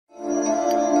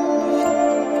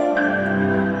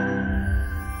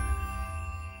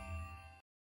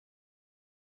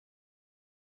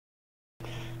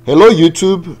Hello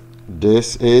YouTube,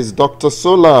 this is Dr.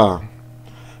 Solar,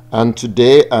 and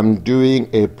today I'm doing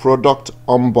a product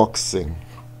unboxing.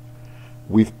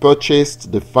 We've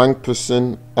purchased the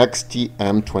Studer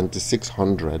XTM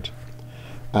 2600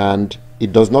 and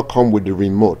it does not come with the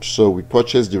remote, so we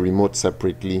purchased the remote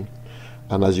separately.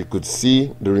 And as you could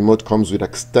see, the remote comes with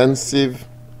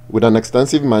an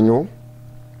extensive manual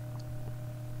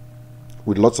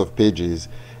with lots of pages.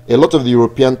 A lot of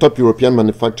the top European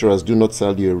manufacturers do not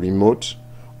sell you a remote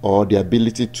or the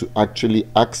ability to actually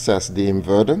access the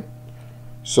inverter.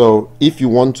 So if you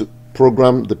want to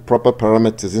program the proper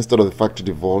parameters instead of the factory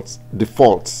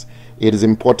defaults, it is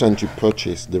important you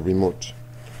purchase the remote.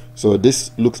 So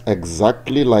this looks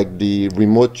exactly like the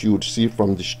remote you would see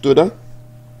from the Studer.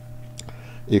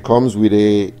 It comes with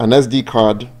an SD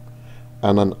card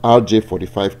and an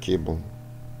RJ45 cable.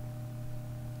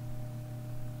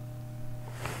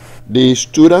 The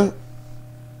Studer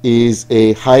is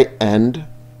a high-end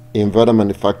inverter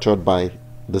manufactured by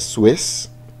the Swiss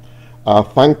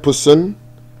Studer,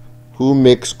 who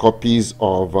makes copies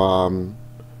of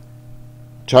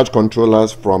charge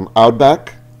controllers from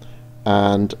Outback,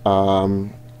 and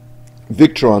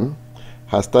Victron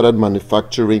has started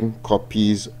manufacturing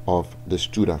copies of the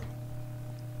Studer.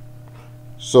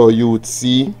 So you would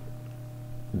see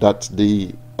that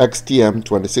the XTM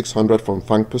 2600 from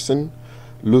Studer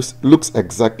looks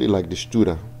exactly like the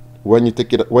Studer. When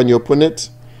you open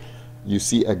it, you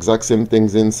see exact same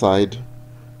things inside.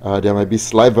 There might be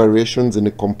slight variations in the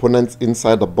components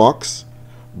inside the box,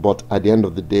 but at the end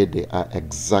of the day, they are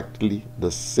exactly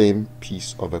the same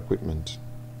piece of equipment.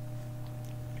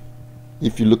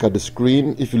 If you look at the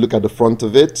screen, if you look at the front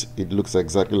of it, it looks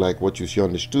exactly like what you see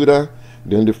on the Studer.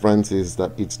 The only difference is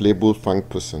that it's labeled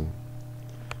Studer.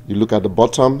 You look at the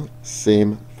bottom,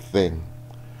 same thing.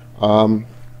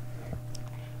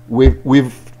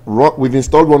 We've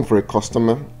installed one for a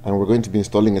customer, and we're going to be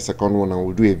installing a second one, and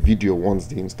we'll do a video once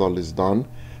the install is done,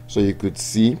 so you could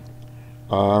see.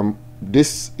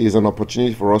 This is an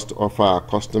opportunity for us to offer our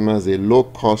customers a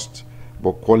low-cost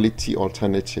but quality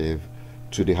alternative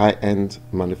to the high-end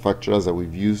manufacturers that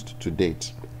we've used to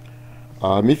date.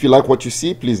 If you like what you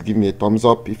see, please give me a thumbs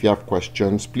up. If you have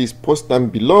questions, please post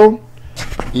them below.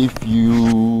 If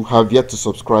you have yet to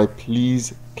subscribe,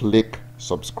 please click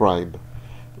subscribe.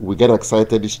 We get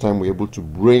excited each time we're able to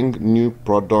bring new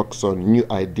products or new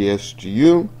ideas to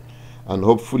you, and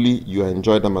hopefully you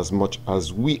enjoy them as much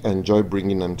as we enjoy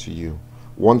bringing them to you.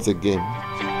 Once again,